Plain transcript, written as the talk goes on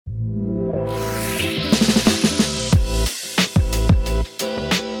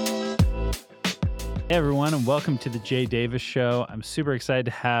Hey everyone, and welcome to the Jay Davis Show. I'm super excited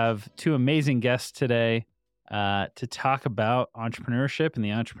to have two amazing guests today to talk about entrepreneurship and the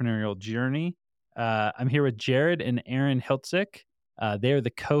entrepreneurial journey. I'm here with Jared and Aaron Hiltzik. They are the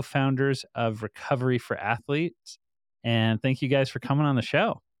co-founders of Recovery for Athletes. And thank you guys for coming on the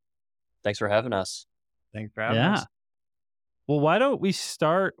show. Thanks for having us. Thanks for having Yeah. us. Well, why don't we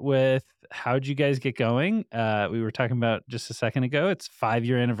start with how'd you guys get going? We were talking about just a second ago. It's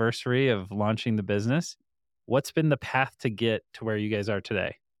 5-year anniversary of launching the business. What's been the path to get to where you guys are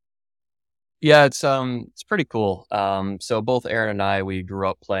today? Yeah, it's pretty cool. So both Aaron and I, we grew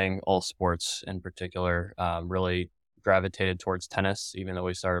up playing all sports in particular. Really gravitated towards tennis, even though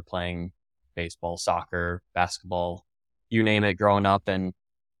we started playing baseball, soccer, basketball, you name it, growing up, and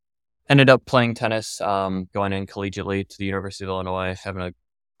ended up playing tennis, going in collegiately to the University of Illinois, having a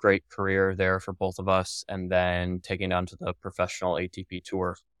great career there for both of us, and then taking down to the professional ATP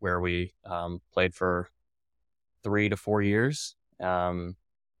tour where we played for 3 to 4 years.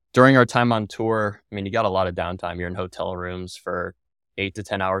 During our time on tour, I mean, you got a lot of downtime. You're in hotel rooms for 8 to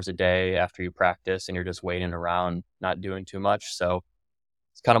 10 hours a day after you practice, and you're just waiting around, not doing too much. So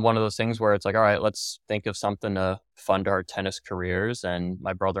it's kind of one of those things where it's like, all right, let's think of something to fund our tennis careers. And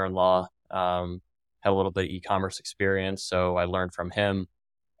my brother-in-law had a little bit of e-commerce experience, so I learned from him.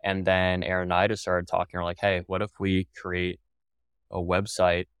 And then Aaron and I just started talking. We're like, hey, what if we create a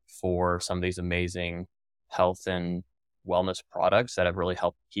website for some of these amazing health and wellness products that have really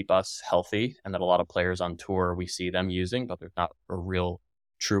helped keep us healthy, and that a lot of players on tour, we see them using, but there's not a real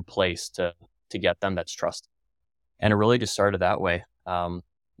true place to get them that's trusted. And it really just started that way.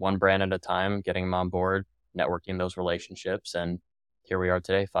 One brand at a time, getting them on board, networking those relationships. And here we are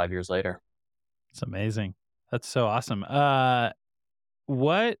today, 5 years later. It's amazing. That's so awesome. I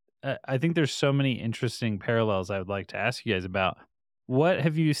think there's so many interesting parallels I would like to ask you guys about. What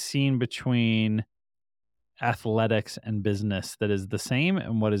have you seen between athletics and business that is the same,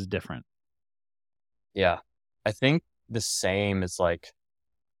 and what is different? Yeah. I think the same is like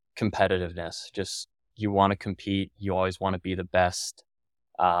competitiveness. Just you want to compete. You always want to be the best.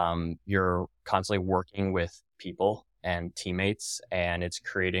 You're constantly working with people and teammates, and it's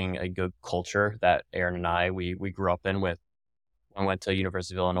creating a good culture that Aaron and I, we grew up in with. When I went to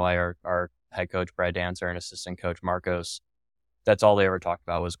University of Illinois, our head coach, Brad Dancer, and assistant coach, Marcos, that's all they ever talked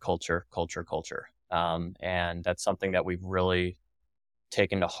about was culture, culture, culture. And that's something that we've really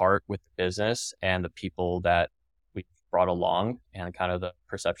taken to heart with the business and the people that we brought along, and kind of the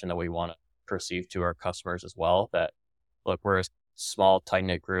perception that we want to perceive to our customers as well. That, look, we're a small,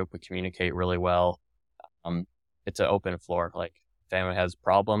 tight-knit group. We communicate really well. It's an open floor. Like, if anyone has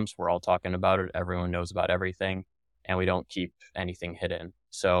problems, we're all talking about it. Everyone knows about everything, and we don't keep anything hidden.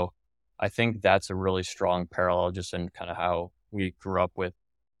 So I think that's a really strong parallel just in kind of how we grew up with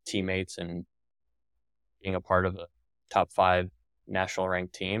teammates and being a part of a top 5 national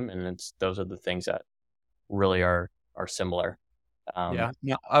ranked team. And those are the things that really are similar. Yeah.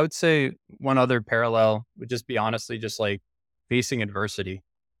 I would say one other parallel would just be honestly just like facing adversity.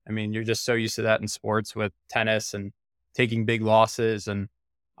 I mean, you're just so used to that in sports with tennis and taking big losses. And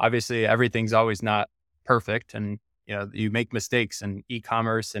obviously everything's always not perfect. And, you make mistakes in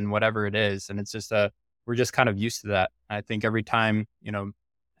e-commerce and whatever it is. And it's just we're just kind of used to that. I think every time,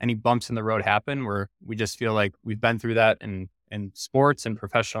 any bumps in the road happen, we just feel like we've been through that in sports and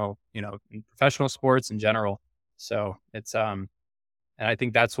professional, in professional sports in general. So it's, and I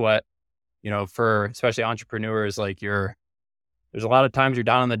think that's what, for especially entrepreneurs, like there's a lot of times you're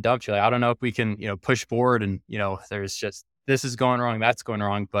down in the dumps. You're like, I don't know if we can, push forward, and, there's just, this is going wrong, that's going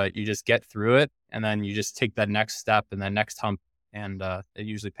wrong, but you just get through it, and then you just take that next step and that next hump, and it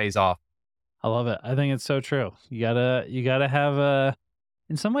usually pays off. I love it. I think it's so true. You gotta have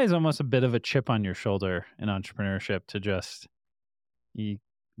in some ways, almost a bit of a chip on your shoulder in entrepreneurship to just, you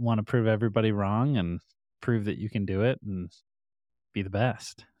want to prove everybody wrong and prove that you can do it and be the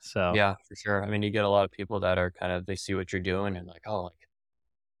best. So Yeah, for sure. I mean, you get a lot of people that are kind of, they see what you're doing and like, oh, like,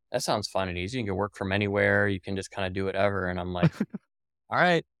 that sounds fun and easy. You can work from anywhere. You can just kind of do whatever. And I'm like, all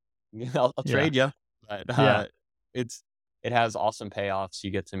right, I'll yeah, trade you. But yeah, it has awesome payoffs.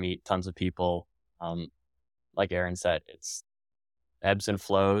 You get to meet tons of people. Um, like Aaron said, it's ebbs and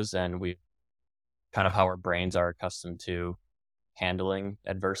flows, and we kind of how our brains are accustomed to handling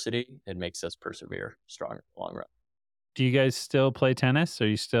adversity. It makes us persevere stronger in the long run. Do you guys still play tennis? Are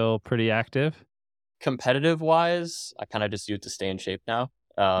you still pretty active? Competitive wise, I kind of just do it to stay in shape now.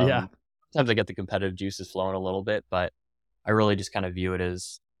 Yeah. Sometimes I get the competitive juices flowing a little bit, but I really just kind of view it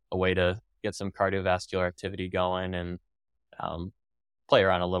as a way to get some cardiovascular activity going and play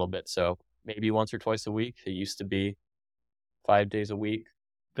around a little bit. So maybe once or twice a week. It used to be 5 days a week.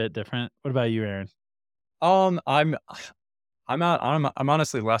 Bit different. What about you, Aaron? I'm I'm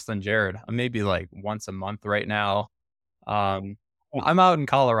honestly less than Jared. I'm maybe like once a month right now. Um, I'm out in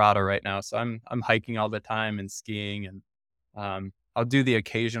Colorado right now, so I'm hiking all the time and skiing, and I'll do the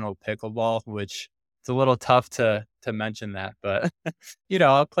occasional pickleball, which it's a little tough to mention that, but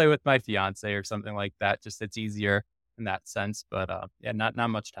I'll play with my fiance or something like that. Just it's easier in that sense, but yeah, not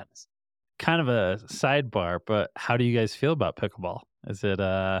much tennis. Kind of a sidebar, but how do you guys feel about pickleball? Is it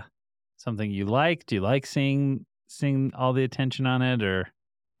something you like? Do you like seeing all the attention on it, or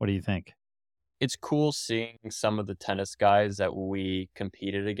what do you think? It's cool seeing some of the tennis guys that we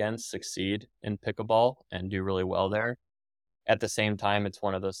competed against succeed in pickleball and do really well there. At the same time, it's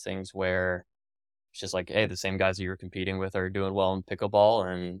one of those things where it's just like, hey, the same guys that you're competing with are doing well in pickleball,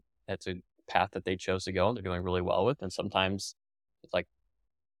 and that's a path that they chose to go and they're doing really well with. And sometimes it's like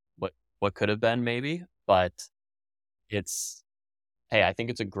what could have been maybe, but it's hey, I think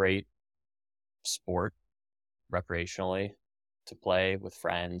it's a great sport recreationally to play with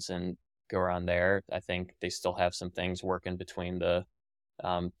friends and go around there. I think they still have some things working between the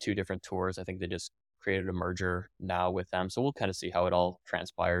two different tours. I think they just created a merger now with them, so we'll kind of see how it all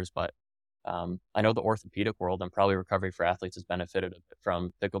transpires. But I know the orthopedic world and probably recovery for athletes has benefited a bit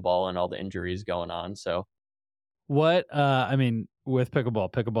from pickleball and all the injuries going on. So What I mean, with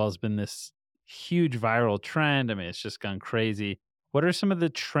pickleball has been this huge viral trend. I mean, it's just gone crazy. What are some of the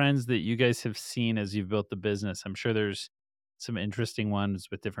trends that you guys have seen as you've built the business? I'm sure there's some interesting ones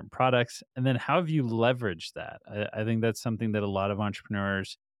with different products. And then how have you leveraged that? I think that's something that a lot of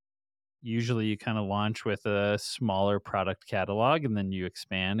entrepreneurs usually you kind of launch with a smaller product catalog and then you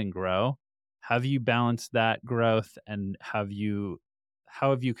expand and grow. Have you balanced that growth and how have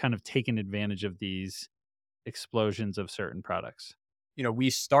you kind of taken advantage of these explosions of certain products? We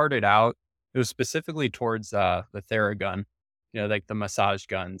started out, it was specifically towards the Theragun, like the massage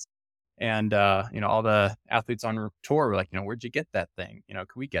guns. And all the athletes on tour were like, where'd you get that thing? Could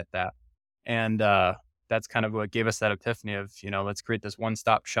we get that? And that's kind of what gave us that epiphany of, let's create this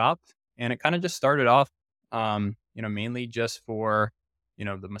one-stop shop. And it kind of just started off mainly just for,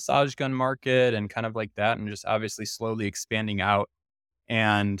 the massage gun market and kind of like that, and just obviously slowly expanding out.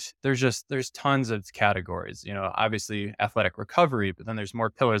 And there's tons of categories, obviously athletic recovery, but then there's more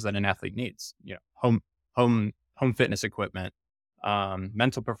pillars that an athlete needs, home fitness equipment,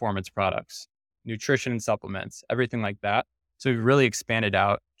 mental performance products, nutrition and supplements, everything like that. So we've really expanded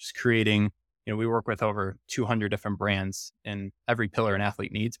out, just creating, we work with over 200 different brands in every pillar an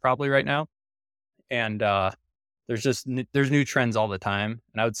athlete needs probably right now. And there's new trends all the time.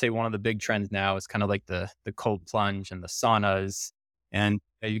 And I would say one of the big trends now is kind of like the cold plunge and the saunas. And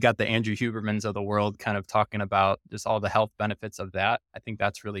you got the Andrew Hubermans of the world kind of talking about just all the health benefits of that. I think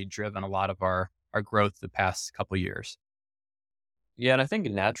that's really driven a lot of our growth the past couple years. yeah, and I think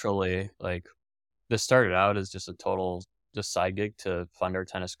naturally, like this started out as just a total just side gig to fund our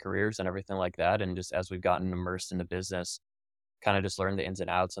tennis careers and everything like that. And just as we've gotten immersed in the business, kind of just learned the ins and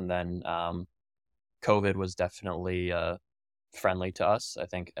outs. And then COVID was definitely friendly to us. I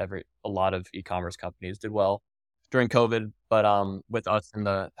think a lot of e-commerce companies did well during COVID, but with us in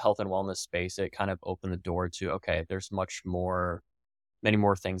the health and wellness space, it kind of opened the door to okay, there's many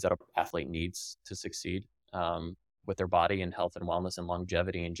more things that an athlete needs to succeed with their body and health and wellness and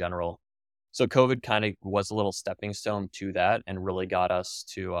longevity in general. So COVID kind of was a little stepping stone to that, and really got us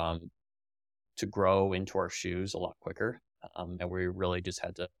to grow into our shoes a lot quicker. And we really just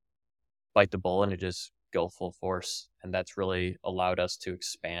had to bite the bullet and just go full force. And that's really allowed us to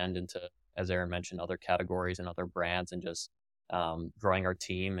expand into, as Aaron mentioned, other categories and other brands, and just growing our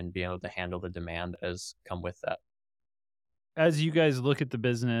team and being able to handle the demand that has come with that. As you guys look at the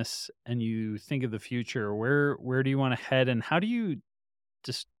business and you think of the future, where do you want to head and how do you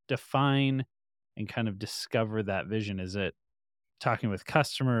just define and kind of discover that vision? Is it talking with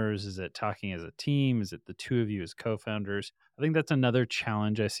customers? Is it talking as a team? Is it the two of you as co-founders? I think that's another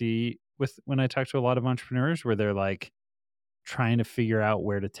challenge I see with when I talk to a lot of entrepreneurs where they're like trying to figure out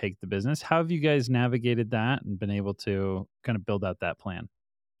where to take the business. How have you guys navigated that and been able to kind of build out that plan?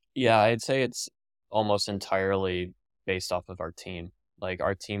 Yeah, I'd say it's almost entirely based off of our team. Like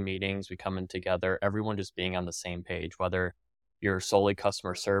our team meetings, we come in together, everyone just being on the same page, whether you're solely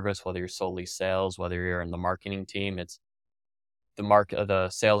customer service, whether you're solely sales, whether you're in the marketing team, it's the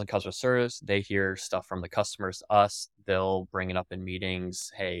sales and customer service, they hear stuff from the customers, us, they'll bring it up in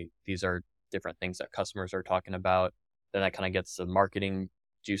meetings. Hey, these are different things that customers are talking about. Then that kind of gets the marketing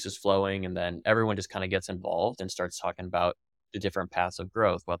juices flowing, and then everyone just kind of gets involved and starts talking about the different paths of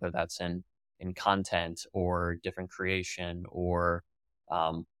growth, whether that's in content or different creation or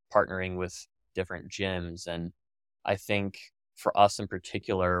partnering with different gyms. And I think for us in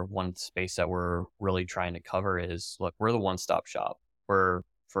particular, one space that we're really trying to cover is, look, we're the one-stop shop. We're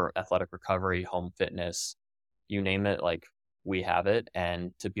for athletic recovery, home fitness, you name it, like we have it.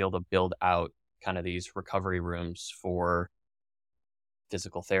 And to be able to build out kind of these recovery rooms for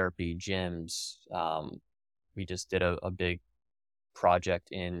physical therapy, gyms. We just did a big project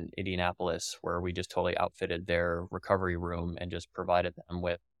in Indianapolis where we just totally outfitted their recovery room and just provided them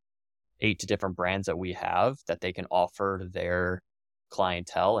with 8 different brands that we have that they can offer to their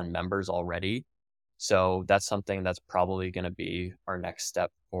clientele and members already. So that's something that's probably going to be our next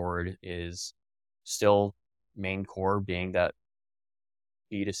step forward, is still main core being that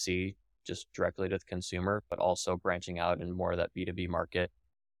B2C, just directly to the consumer, but also branching out in more of that B2B market,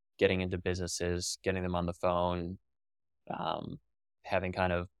 getting into businesses, getting them on the phone, having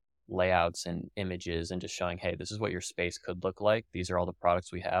kind of layouts and images and just showing, hey, this is what your space could look like. These are all the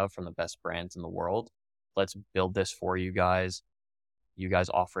products we have from the best brands in the world. Let's build this for you guys. You guys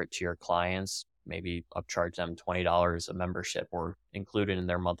offer it to your clients, maybe upcharge them $20 a membership or include it in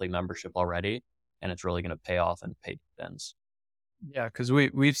their monthly membership already. And it's really going to pay off and pay dividends. Yeah, because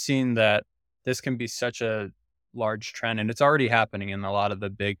we've seen that this can be such a large trend, and it's already happening in a lot of the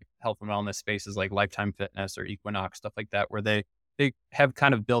big health and wellness spaces like Lifetime Fitness or Equinox, stuff like that, where they have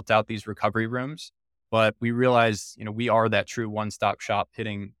kind of built out these recovery rooms. But we realize, we are that true one-stop shop,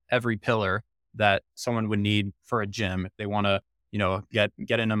 hitting every pillar that someone would need for a gym if they want to,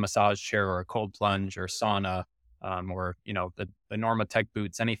 get in a massage chair or a cold plunge or sauna, or the Normatec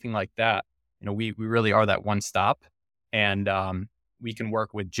boots, anything like that. We really are that one stop. And we can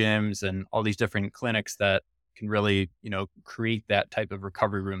work with gyms and all these different clinics that can really, create that type of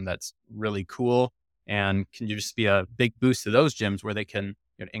recovery room that's really cool and can just be a big boost to those gyms where they can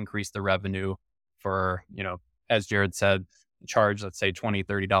increase the revenue for, as Jared said, charge, let's say $20,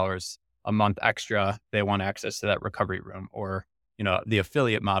 $30 a month extra. They want access to that recovery room, or, the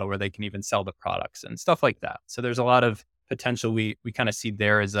affiliate model where they can even sell the products and stuff like that. So there's a lot of potential we kind of see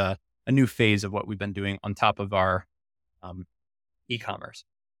there as a new phase of what we've been doing on top of our e-commerce.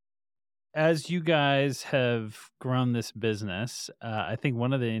 As you guys have grown this business, I think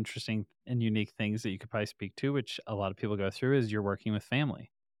one of the interesting and unique things that you could probably speak to, which a lot of people go through, is you're working with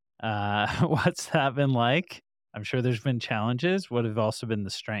family. What's that been like? I'm sure there's been challenges. What have also been the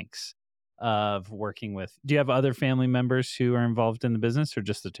strengths of working with? Do you have other family members who are involved in the business, or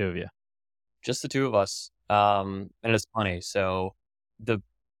just the two of you? Just the two of us. And it's funny. So the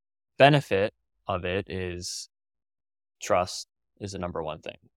benefit of it is trust is the number one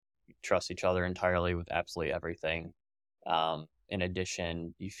thing. You trust each other entirely with absolutely everything. In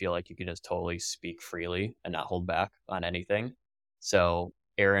addition, you feel like you can just totally speak freely and not hold back on anything. So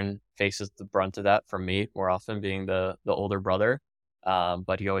Aaron faces the brunt of that from me more often, being the older brother.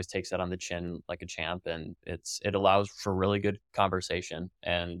 But he always takes that on the chin like a champ, and it allows for really good conversation.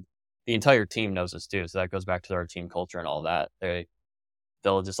 And the entire team knows this too. So that goes back to our team culture and all that.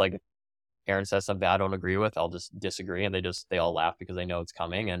 They'll just, like, Aaron says something I don't agree with, I'll just disagree, and they all laugh because they know it's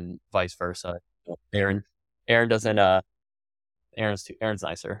coming, and vice versa. Aaron doesn't Aaron's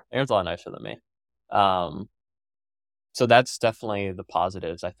nicer. Aaron's a lot nicer than me. So that's definitely the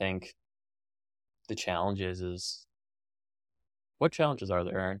positives. I think the challenges is, what challenges are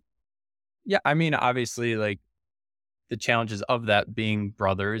there, Aaron? Yeah, I mean, obviously, like, the challenges of that being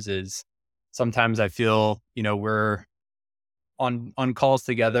brothers is sometimes I feel, we're on calls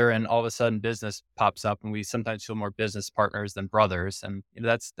together and all of a sudden business pops up and we sometimes feel more business partners than brothers. And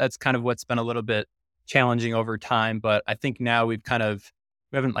that's kind of what's been a little bit challenging over time. But I think now we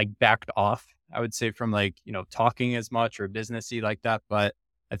haven't like backed off, I would say, from like, talking as much or businessy like that. But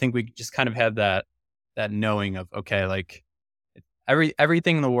I think we just kind of have that knowing of, okay, like,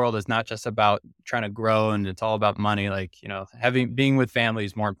 everything in the world is not just about trying to grow and it's all about money. Like, being with family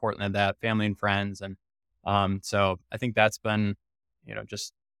is more important than that, family and friends. And so I think that's been,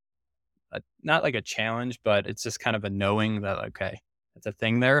 just not like a challenge, but it's just kind of a knowing that, okay, it's a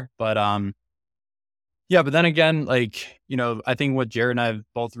thing there. But yeah, but then again, like, I think what Jared and I have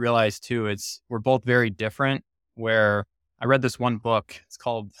both realized too, we're both very different. Where I read this one book, I think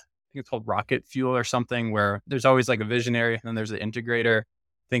it's called Rocket Fuel or something, where there's always like a visionary and then there's an integrator.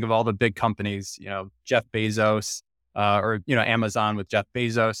 Think of all the big companies, Jeff Bezos, or, Amazon with Jeff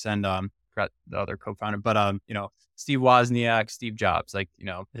Bezos and, forgot the other co-founder, but, Steve Wozniak, Steve Jobs, like,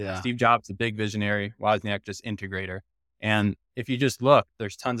 Yeah. Steve Jobs, the big visionary, Wozniak, just integrator. And if you just look,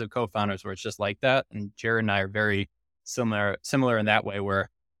 there's tons of co-founders where it's just like that. And Jared and I are very similar in that way, where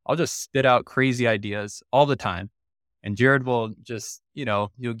I'll just spit out crazy ideas all the time. And Jared will just, you'll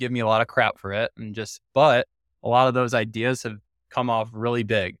give me a lot of crap for it. But a lot of those ideas have come off really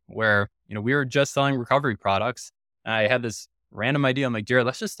big, where, we were just selling recovery products. I had this random idea. I'm like, Jared,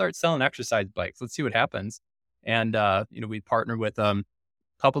 let's just start selling exercise bikes. Let's see what happens. And, we partnered with a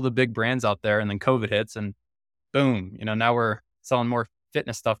couple of the big brands out there, and then COVID hits and boom, now we're selling more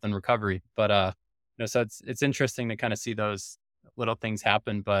fitness stuff than recovery. But, so it's interesting to kind of see those little things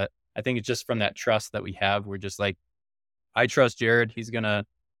happen. But I think it's just from that trust that we have. We're just like, I trust Jared. He's gonna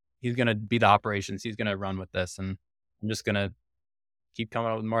be the operations. He's gonna run with this, and I'm just gonna keep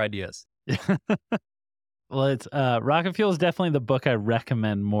coming up with more ideas. Well, it's Rocket Fuel is definitely the book I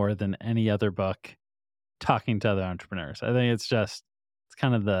recommend more than any other book talking to other entrepreneurs. I think it's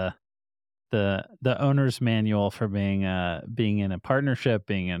kind of the owner's manual for being in a partnership,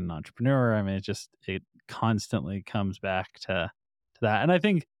 being an entrepreneur. I mean, it constantly comes back to that. And I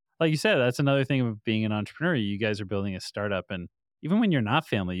think, like you said, that's another thing of being an entrepreneur. You guys are building a startup, and even when you're not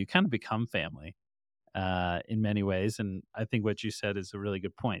family, you kind of become family in many ways. And I think what you said is a really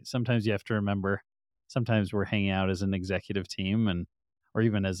good point. Sometimes you have to remember, sometimes we're hanging out as an executive team or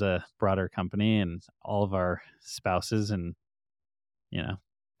even as a broader company, and all of our spouses and,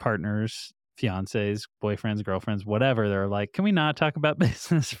 partners, fiancés, boyfriends, girlfriends, whatever, they're like, can we not talk about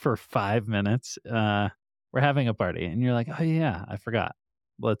business for 5 minutes? We're having a party. And you're like, oh yeah, I forgot.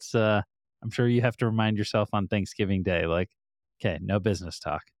 I'm sure you have to remind yourself on Thanksgiving Day, like, okay, no business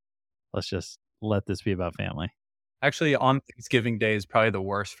talk. Let's just let this be about family. Actually, on Thanksgiving Day is probably the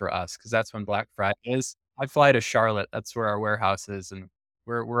worst for us because that's when Black Friday is. I fly to Charlotte. That's where our warehouse is, and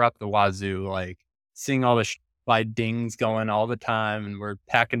we're up the wazoo, like seeing all the by dings going all the time, and we're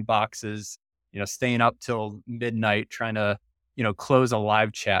packing boxes, staying up till midnight trying to, close a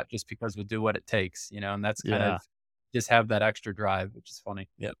live chat just because we'll do what it takes, and that's kind of just have that extra drive, which is funny.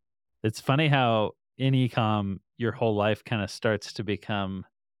 Yep. It's funny how in e-com your whole life kind of starts to become.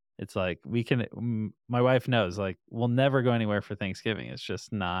 It's like my wife knows, like, we'll never go anywhere for Thanksgiving. It's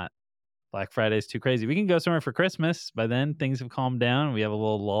just not, Black Friday is too crazy. We can go somewhere for Christmas. By then, things have calmed down. We have a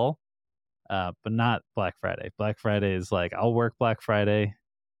little lull, but not Black Friday. Black Friday is like, I'll work Black Friday.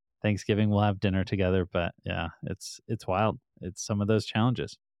 Thanksgiving, we'll have dinner together. But yeah, it's wild. It's some of those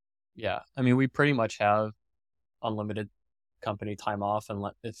challenges. Yeah. I mean, we pretty much have unlimited company time off. And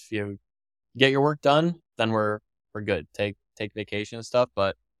if you get your work done, then we're good. Take vacation and stuff.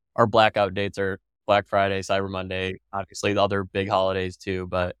 But our blackout dates are Black Friday, Cyber Monday, obviously the other big holidays too.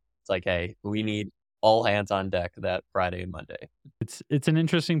 But it's like, hey, we need all hands on deck that Friday and Monday. It's an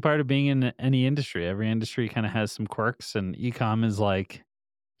interesting part of being in any industry. Every industry kind of has some quirks, and e-com is like,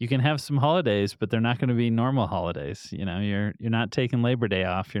 you can have some holidays, but they're not going to be normal holidays. You're not taking Labor Day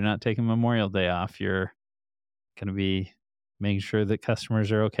off. You're not taking Memorial Day off. You're going to be making sure that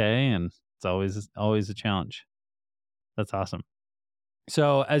customers are okay, and it's always a challenge. That's awesome.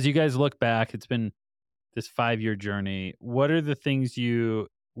 So as you guys look back, it's been this 5-year journey. What are the things you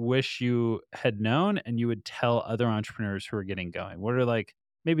wish you had known and you would tell other entrepreneurs who are getting going? What are, like,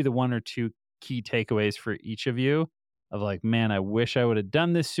 maybe the 1 or 2 key takeaways for each of you of, like, man, I wish I would have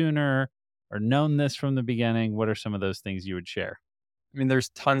done this sooner or known this from the beginning? What are some of those things you would share? I mean, there's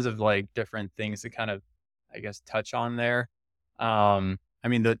tons of like different things to kind of, I guess, touch on there. I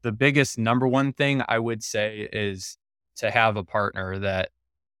mean, the biggest number one thing I would say is to have a partner that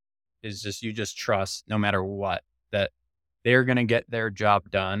is you just trust no matter what, that they're going to get their job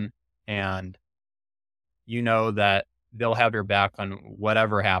done, and that they'll have your back on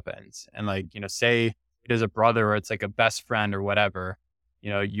whatever happens. And like, say it is a brother or it's like a best friend or whatever,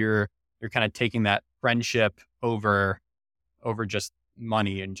 you're kind of taking that friendship over just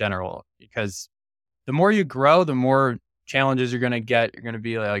money in general, because the more you grow, the more challenges you're going to get. You're going to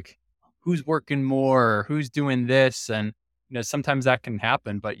be like, who's working more? Who's doing this? And, sometimes that can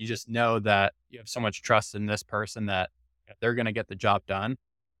happen, but you just know that you have so much trust in this person that they're going to get the job done.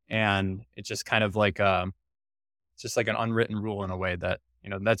 And it's just kind of like, it's just like an unwritten rule in a way that,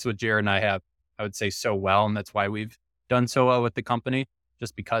 that's what Jared and I have, I would say, so well. And that's why we've done so well with the company,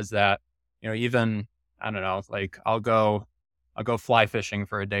 just because that, even, I don't know, like I'll go fly fishing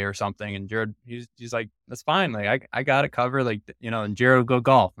for a day or something. And Jared, he's like, that's fine. Like I got it covered. Like, and Jared will go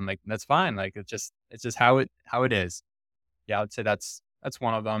golf. I'm like, that's fine. Like, it's just how it is. Yeah. I would say that's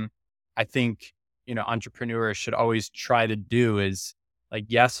one of them. I think, entrepreneurs should always try to do is like,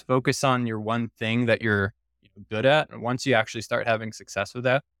 yes, focus on your one thing that you're good at. And once you actually start having success with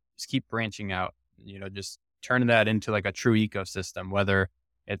that, just keep branching out, just turn that into like a true ecosystem, whether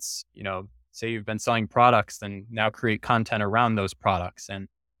it's, say you've been selling products, then now create content around those products and,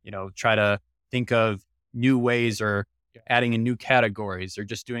 try to think of new ways or adding in new categories or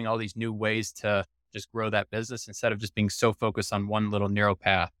just doing all these new ways to just grow that business instead of just being so focused on one little narrow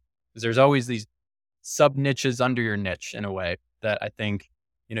path. Because there's always these sub niches under your niche in a way that I think,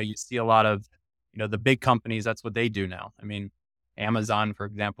 you see a lot of, the big companies, that's what they do now. I mean, Amazon, for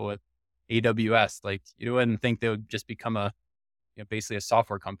example, with AWS. Like you wouldn't think they would just become basically a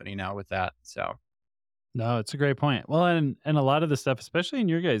software company now with that. So No, it's a great point. Well, and a lot of the stuff, especially in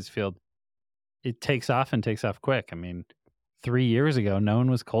your guys' field, it takes off and takes off quick. I mean, 3 years ago, no one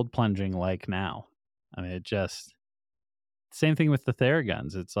was cold plunging like now. I mean, it just same thing with the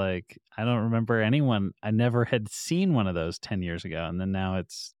Theraguns. It's like I don't remember anyone. I never had seen one of those 10 years ago, and then now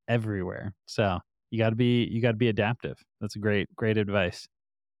it's everywhere. So you got to be adaptive. That's a great advice.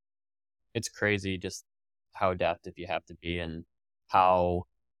 It's crazy just how adaptive you have to be, and how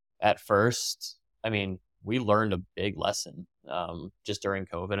at first, I mean, we learned a big lesson just during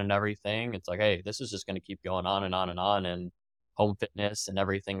COVID and everything. It's like, hey, this is just going to keep going on and on and on, and home fitness and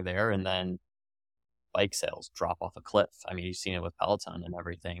everything there. And then bike sales drop off a cliff. I mean, you've seen it with Peloton and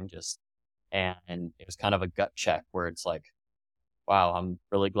everything. And it was kind of a gut check where it's like, wow, I'm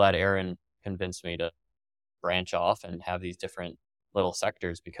really glad Aaron convinced me to branch off and have these different little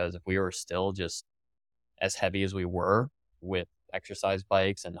sectors, because if we were still just as heavy as we were with exercise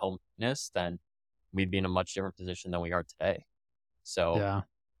bikes and home fitness, then we'd be in a much different position than we are today. So Yeah. I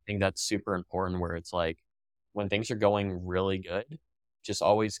think that's super important, where it's like when things are going really good, just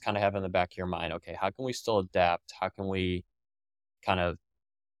always kind of have in the back of your mind, okay, how can we still adapt? How can we kind of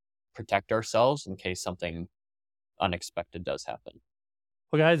protect ourselves in case something unexpected does happen?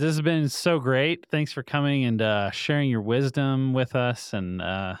 Well, guys, this has been so great. Thanks for coming and sharing your wisdom with us and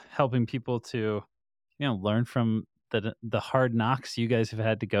helping people to, learn from the hard knocks you guys have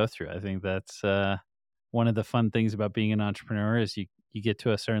had to go through. I think that's one of the fun things about being an entrepreneur is you get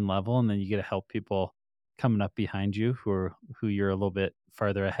to a certain level and then you get to help people coming up behind you who you're a little bit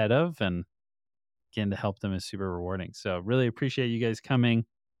farther ahead of, and getting to help them is super rewarding. So really appreciate you guys coming.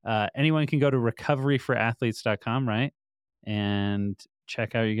 Anyone can go to recoveryforathletes.com, right? And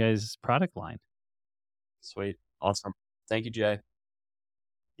check out you guys' product line. Sweet. Awesome. Thank you, Jay.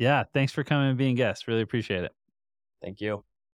 Yeah, thanks for coming and being a guest. Really appreciate it. Thank you.